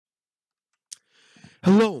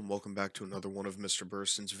Hello and welcome back to another one of Mr.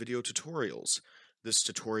 Burston's video tutorials. This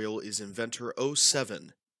tutorial is Inventor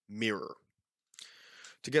 '07 Mirror.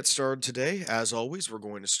 To get started today, as always, we're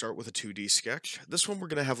going to start with a 2D sketch. This one we're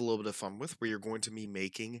going to have a little bit of fun with, where you're going to be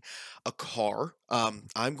making a car.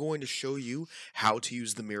 I'm going to show you how to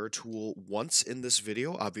use the mirror tool once in this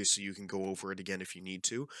video. Obviously, you can go over it again if you need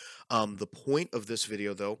to. The point of this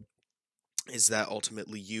video, though, is that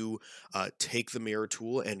ultimately you take the mirror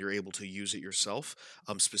tool and you're able to use it yourself.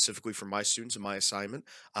 Specifically for my students in my assignment,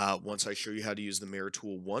 once I show you how to use the mirror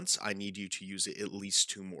tool once, I need you to use it at least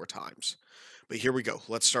 2 more times. But here we go.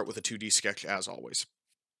 Let's start with a 2D sketch as always.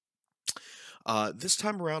 This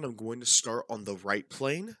time around, I'm going to start on the right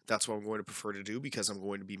plane. That's what I'm going to prefer to do because I'm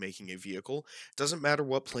going to be making a vehicle. Doesn't matter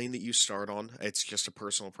what plane that you start on, it's just a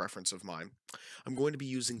personal preference of mine. I'm going to be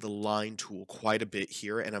using the line tool quite a bit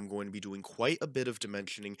here, and I'm going to be doing quite a bit of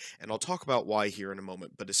dimensioning, and I'll talk about why here in a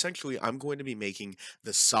moment. But essentially, I'm going to be making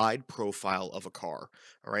the side profile of a car,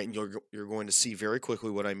 all right? And you're going to see very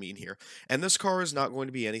quickly what I mean here. And this car is not going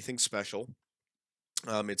to be anything special.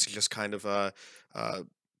 It's just kind of a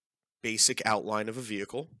basic outline of a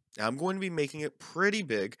vehicle. Now, I'm going to be making it pretty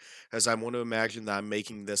big, as I want to imagine that I'm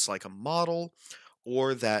making this like a model,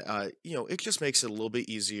 or that it just makes it a little bit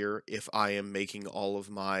easier if I am making um, all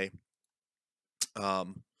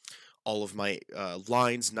of my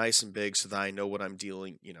lines nice and big, so that I know what I'm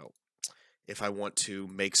dealing. If I want to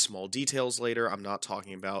make small details later, I'm not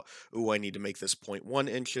talking about, oh, I need to make this 0.1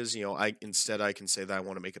 inches. I can say that I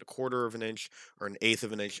want to make it a quarter of an inch or an eighth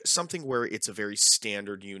of an inch, something where it's a very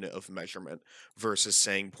standard unit of measurement versus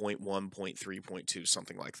saying 0.1, 0.3, 0.2,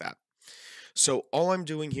 something like that. So all I'm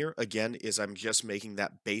doing here, again, is I'm just making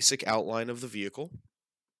that basic outline of the vehicle.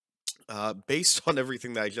 Based on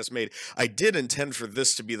everything that I just made, I did intend for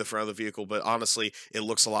this to be the front of the vehicle, but honestly, it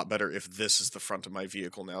looks a lot better if this is the front of my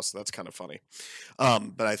vehicle now, so that's kind of funny.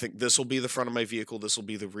 But I think this will be the front of my vehicle, this will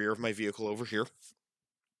be the rear of my vehicle over here.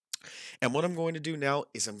 And what I'm going to do now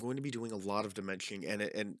is I'm going to be doing a lot of dimensioning,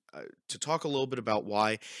 and to talk a little bit about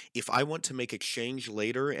why, if I want to make a change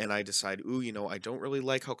later and I decide, ooh, I don't really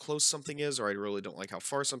like how close something is, or I really don't like how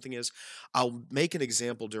far something is, I'll make an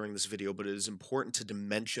example during this video, but it is important to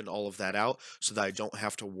dimension all of that out so that I don't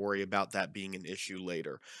have to worry about that being an issue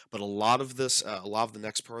later. But a lot of the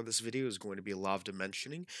next part of this video is going to be a lot of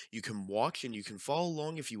dimensioning. You can watch and you can follow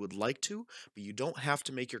along if you would like to, but you don't have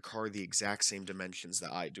to make your car the exact same dimensions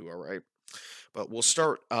that I do, all right? But we'll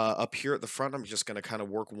start up here at the front. I'm just going to kind of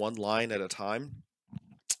work one line at a time.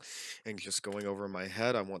 And just going over my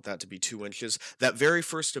head, I want that to be 2 inches. That very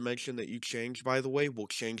first dimension that you change, by the way, will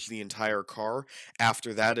change the entire car.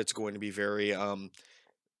 After that, it's going to be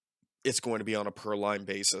it's going to be on a per line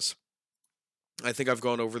basis. I think I've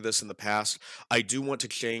gone over this in the past. I do want to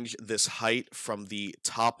change this height from the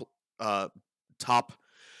top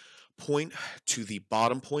point to the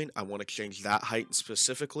bottom point. I want to change that height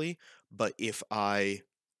specifically, but if I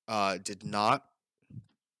did not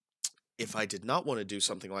want to do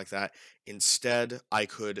something like that, instead I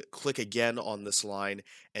could click again on this line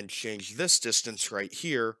and change this distance right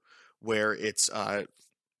here, where it's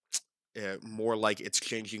more like it's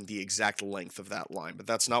changing the exact length of that line. But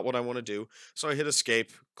that's not what I want to do. So I hit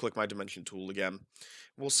escape, click my dimension tool again.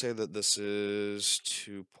 We'll say that this is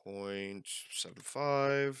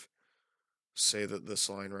 2.75. Say that this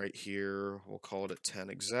line right here, we'll call it at 10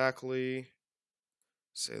 exactly.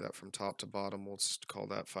 Say that from top to bottom, we'll call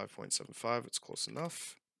that 5.75. It's close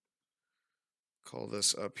enough. Call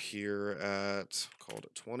this up here call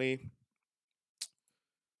it 20.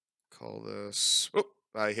 Call this, oh,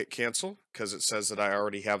 I hit cancel because it says that I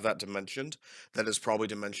already have that dimensioned. That is probably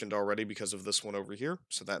dimensioned already because of this one over here,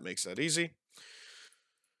 so that makes that easy.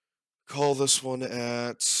 Call this one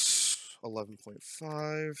at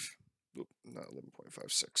 11.5. Oop, not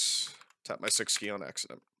 11.56. Tap my 6 key on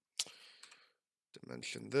accident.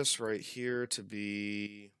 Dimension this right here to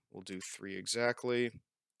be, we'll do 3 exactly.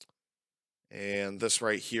 And this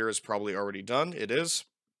right here is probably already done. It is.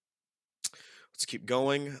 Let's keep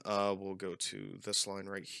going. We'll go to this line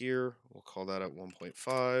right here. We'll call that at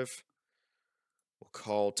 1.5. We'll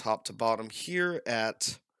call top to bottom here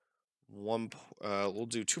at we'll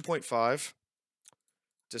do 2.5.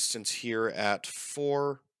 Distance here at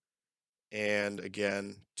 4. And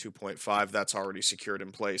again, 2.5, that's already secured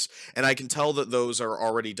in place. And I can tell that those are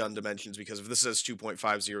already done dimensions, because if this says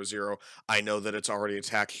 2.500, I know that it's already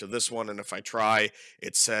attached to this one, and if I try,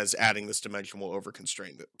 it says adding this dimension will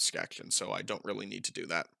overconstrain the section, so I don't really need to do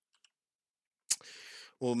that.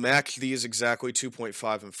 We'll match these exactly,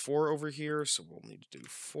 2.5 and 4 over here, so we'll need to do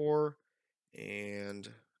 4,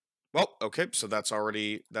 and, well, okay, so that's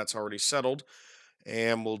already settled.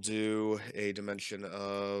 And we'll do a dimension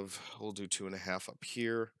of, we'll do 2.5 up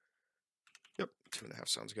here. Yep, 2.5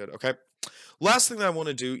 sounds good. Okay. Last thing that I want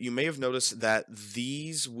to do, you may have noticed that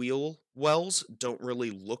these wheel wells don't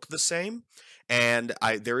really look the same. And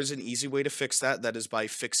there is an easy way to fix that. That is by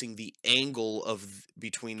fixing the angle of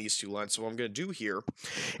between these two lines. So what I'm going to do here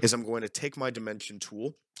is I'm going to take my dimension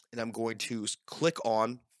tool and I'm going to click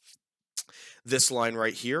on this line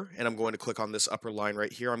right here, and I'm going to click on this upper line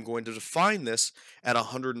right here. I'm going to define this at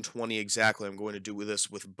 120 exactly. I'm going to do this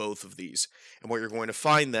with both of these. And what you're going to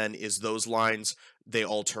find then is those lines, they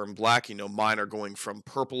all turn black. You know, mine are going from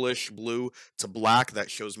purplish blue to black.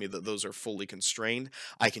 That shows me that those are fully constrained.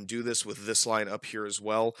 I can do this with this line up here as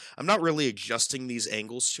well. I'm not really adjusting these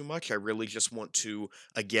angles too much. I really just want to,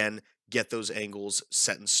 again, get those angles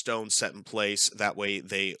set in stone, set in place. That way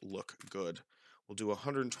they look good. We'll do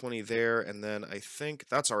 120 there, and then I think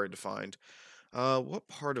that's already defined. What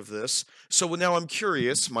part of this? So now I'm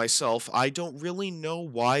curious myself. I don't really know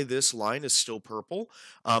why this line is still purple.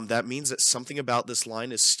 That means that something about this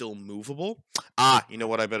line is still movable. Ah, you know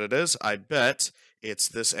what I bet it is? I bet it's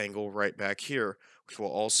this angle right back here, which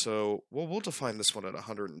will also, well, we'll define this one at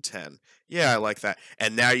 110. Yeah, I like that.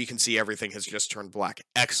 And now you can see everything has just turned black.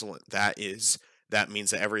 Excellent. That means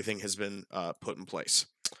that everything has been put in place.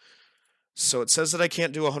 So it says that I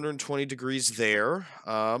can't do 120 degrees there,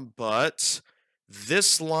 but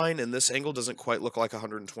this line and this angle doesn't quite look like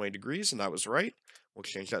 120 degrees, and I was right. We'll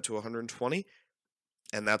change that to 120,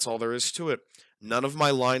 and that's all there is to it. None of my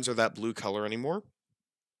lines are that blue color anymore,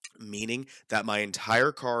 meaning that my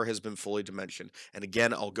entire car has been fully dimensioned. And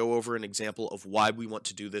again, I'll go over an example of why we want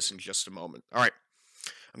to do this in just a moment. All right,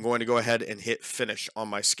 I'm going to go ahead and hit finish on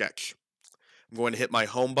my sketch. I'm going to hit my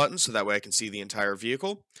home button so that way I can see the entire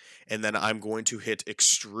vehicle. And then I'm going to hit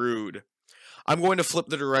extrude. I'm going to flip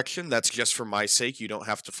the direction. That's just for my sake. You don't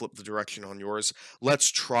have to flip the direction on yours. Let's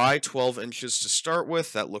try 12 inches to start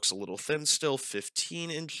with. That looks a little thin still. 15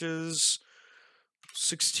 inches.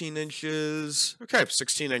 16 inches. Okay,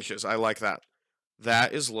 16 inches. I like that.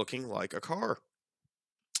 That is looking like a car.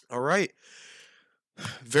 All right.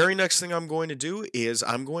 Very next thing I'm going to do is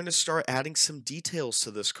I'm going to start adding some details to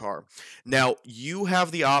this car. Now, you have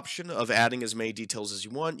the option of adding as many details as you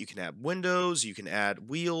want. You can add windows, you can add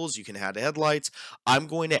wheels, you can add headlights. I'm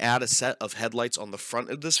going to add a set of headlights on the front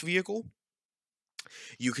of this vehicle.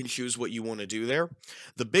 You can choose what you want to do there.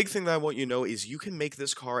 The big thing that I want you to know is you can make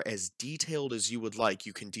this car as detailed as you would like.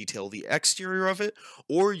 You can detail the exterior of it,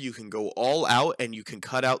 or you can go all out and you can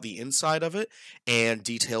cut out the inside of it and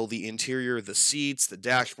detail the interior, the seats, the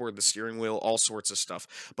dashboard, the steering wheel, all sorts of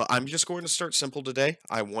stuff. But I'm just going to start simple today.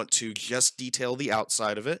 I want to just detail the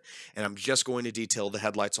outside of it, and I'm just going to detail the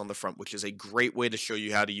headlights on the front, which is a great way to show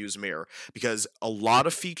you how to use mirror, because a lot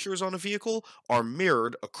of features on a vehicle are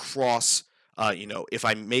mirrored across. If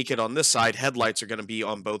I make it on this side, headlights are going to be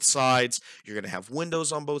on both sides. You're going to have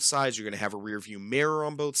windows on both sides. You're going to have a rear view mirror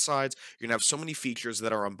on both sides. You're going to have so many features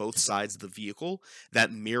that are on both sides of the vehicle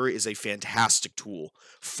that mirror is a fantastic tool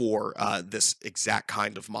for this exact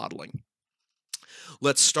kind of modeling.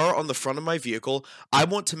 Let's start on the front of my vehicle. I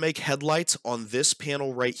want to make headlights on this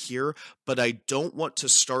panel right here, but I don't want to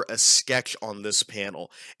start a sketch on this panel.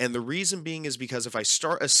 And the reason being is because if I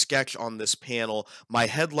start a sketch on this panel, my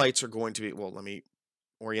headlights are going to be, well, let me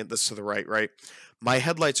orient this to the right, right? My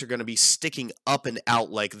headlights are going to be sticking up and out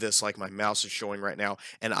like this, like my mouse is showing right now,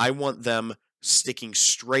 and I want them sticking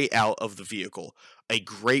straight out of the vehicle. A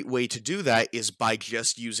great way to do that is by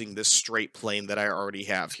just using this straight plane that I already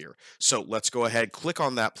have here. So let's go ahead, click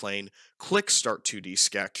on that plane, click Start 2D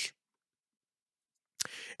Sketch,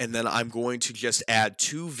 and then I'm going to just add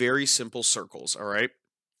two very simple circles, all right?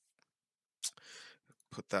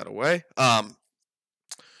 Put that away. And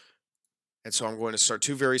so I'm going to start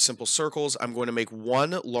two very simple circles. I'm going to make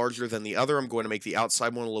one larger than the other. I'm going to make the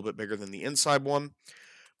outside one a little bit bigger than the inside one.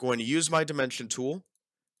 Going to use my dimension tool.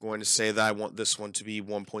 Going to say that I want this one to be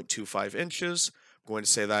 1.25 inches. Going to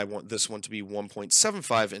say that I want this one to be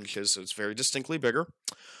 1.75 inches, so it's very distinctly bigger.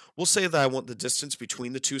 We'll say that I want the distance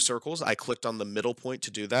between the two circles. I clicked on the middle point to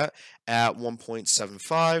do that at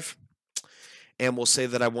 1.75. And we'll say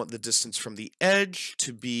that I want the distance from the edge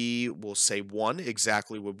to be, we'll say 1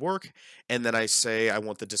 exactly would work. And then I say I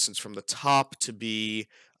want the distance from the top to be,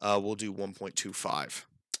 we'll do 1.25.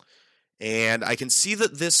 And I can see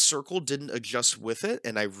that this circle didn't adjust with it,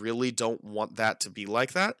 and I really don't want that to be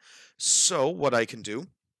like that. So what I can do,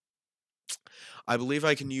 I believe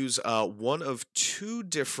I can use one of two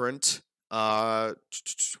different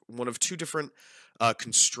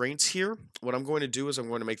constraints here. What I'm going to do is I'm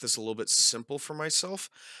going to make this a little bit simple for myself.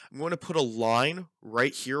 I'm going to put a line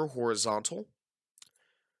right here horizontal.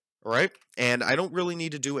 All right. And I don't really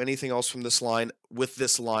need to do anything else from this line with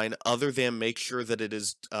this line other than make sure that it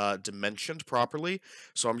is dimensioned properly.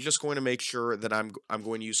 So I'm just going to make sure that I'm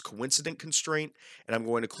going to use coincident constraint, and I'm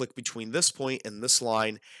going to click between this point and this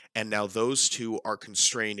line. And now those two are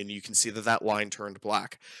constrained, and you can see that that line turned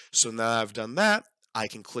black. So now I've done that, I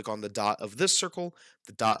can click on the dot of this circle,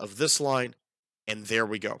 the dot of this line, and there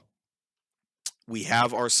we go. We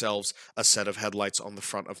have ourselves a set of headlights on the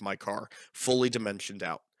front of my car, fully dimensioned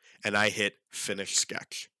out. And I hit finish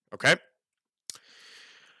sketch. Okay.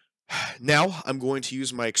 Now I'm going to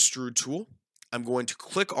use my extrude tool. I'm going to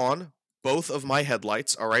click on both of my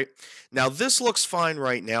headlights. All right. Now this looks fine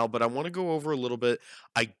right now, but I want to go over a little bit.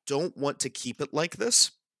 I don't want to keep it like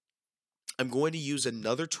this. I'm going to use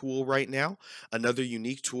another tool right now, another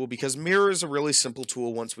unique tool, because mirror is a really simple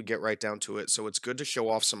tool once we get right down to it. So it's good to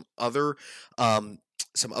show off um,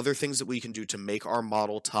 some other things that we can do to make our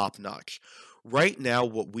model top notch. Right now,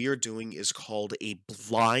 what we are doing is called a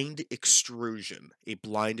blind extrusion. A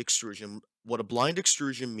blind extrusion. What a blind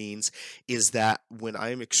extrusion means is that when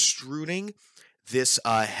I am extruding this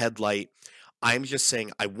headlight, I'm just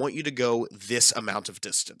saying, I want you to go this amount of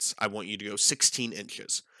distance. I want you to go 16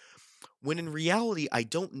 inches. When in reality, I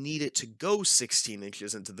don't need it to go 16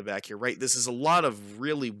 inches into the back here, right? This is a lot of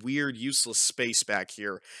really weird, useless space back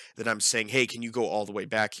here that I'm saying, hey, can you go all the way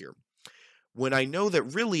back here? When I know that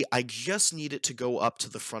really I just need it to go up to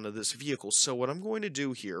the front of this vehicle. So what I'm going to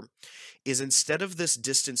do here is, instead of this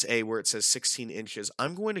distance A where it says 16 inches,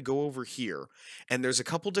 I'm going to go over here, and there's a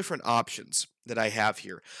couple different options that I have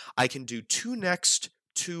here. I can do to next,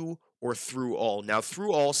 to, or through all. Now,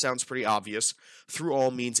 through all sounds pretty obvious. Through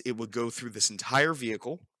all means it would go through this entire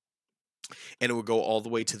vehicle, and it would go all the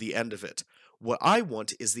way to the end of it. What I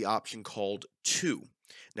want is the option called to.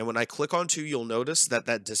 Now, when I click on 2, you'll notice that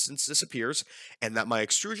that distance disappears and that my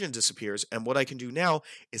extrusion disappears. And what I can do now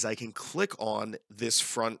is I can click on this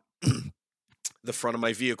front the front of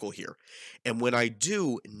my vehicle here. And when I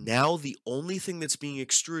do, now the only thing that's being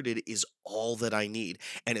extruded is all that I need.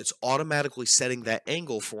 And it's automatically setting that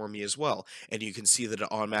angle for me as well. And you can see that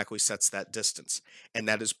it automatically sets that distance. And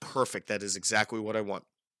that is perfect. That is exactly what I want.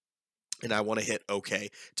 And I want to hit OK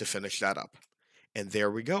to finish that up. And there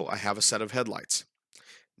we go. I have a set of headlights.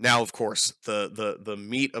 Now, of course, the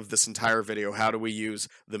meat of this entire video, how do we use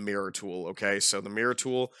the mirror tool, okay? So the mirror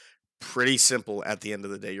tool, pretty simple at the end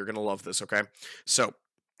of the day. You're going to love this, okay? So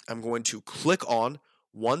I'm going to click on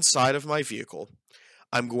one side of my vehicle.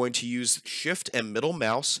 I'm going to use shift and middle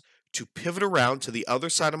mouse to pivot around to the other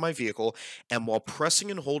side of my vehicle, and while pressing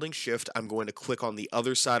and holding shift, I'm going to click on the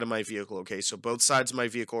other side of my vehicle, okay? So both sides of my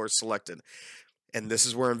vehicle are selected, and this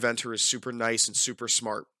is where Inventor is super nice and super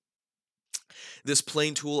smart. This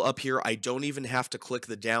plane tool up here, I don't even have to click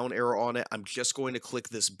the down arrow on it. I'm just going to click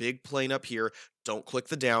this big plane up here. Don't click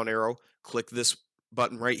the down arrow. Click this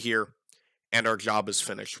button right here, and our job is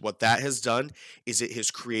finished. What that has done is it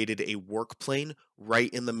has created a work plane right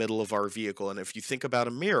in the middle of our vehicle. And if you think about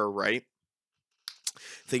a mirror, right?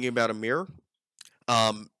 Thinking about a mirror,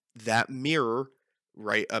 that mirror,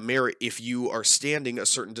 right? A mirror, if you are standing a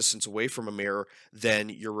certain distance away from a mirror, then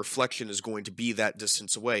your reflection is going to be that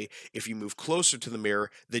distance away. If you move closer to the mirror,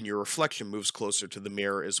 then your reflection moves closer to the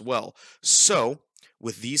mirror as well. So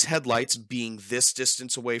with these headlights being this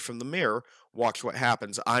distance away from the mirror, watch what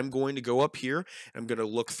happens. I'm going to go up here, I'm going to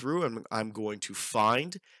look through, and I'm going to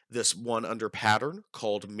find this one under pattern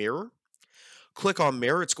called mirror. Click on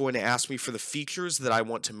mirror. It's going to ask me for the features that I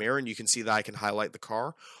want to mirror, and you can see that I can highlight the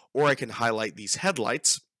car, or I can highlight these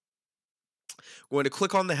headlights. I'm going to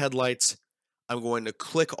click on the headlights. I'm going to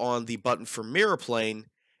click on the button for mirror plane,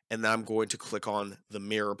 and then I'm going to click on the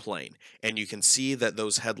mirror plane. And you can see that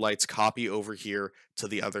those headlights copy over here to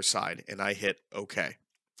the other side, and I hit OK.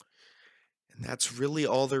 And that's really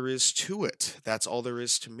all there is to it. That's all there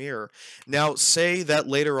is to mirror. Now, say that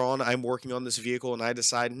later on I'm working on this vehicle and I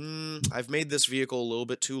decide, I've made this vehicle a little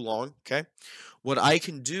bit too long, okay? What I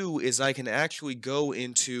can do is I can actually go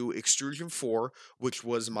into Extrusion 4, which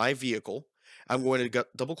was my vehicle. I'm going to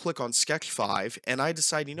double click on Sketch 5, and I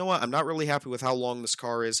decide, you know what, I'm not really happy with how long this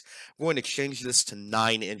car is. I'm going to change this to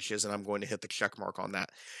 9 inches, and I'm going to hit the check mark on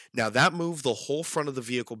that. Now, that moved the whole front of the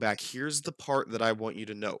vehicle back. Here's the part that I want you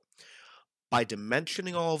to note. By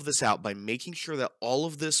dimensioning all of this out, by making sure that all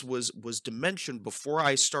of this was dimensioned before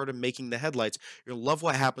I started making the headlights, you're going to love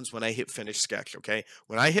what happens when I hit finish sketch, okay?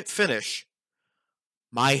 When I hit finish,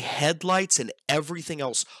 my headlights and everything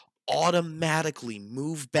else automatically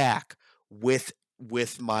move back with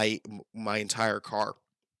my entire car.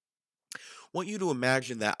 Want you to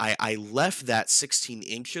imagine that I left that 16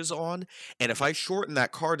 inches on, and if I shorten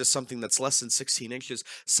that car to something that's less than 16 inches,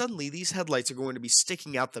 suddenly these headlights are going to be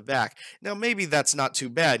sticking out the back. Now, maybe that's not too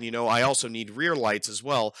bad, I also need rear lights as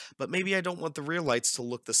well, but maybe I don't want the rear lights to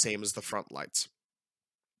look the same as the front lights.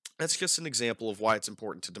 That's just an example of why it's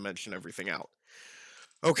important to dimension everything out.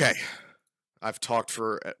 Okay, I've talked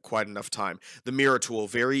for quite enough time. The mirror tool,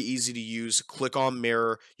 very easy to use. Click on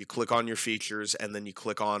mirror, you click on your features, and then you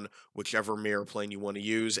click on whichever mirror plane you want to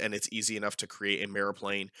use, and it's easy enough to create a mirror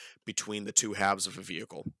plane between the two halves of a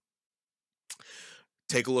vehicle.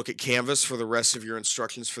 Take a look at Canvas for the rest of your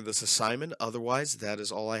instructions for this assignment. Otherwise, that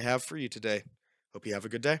is all I have for you today. Hope you have a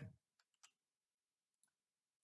good day.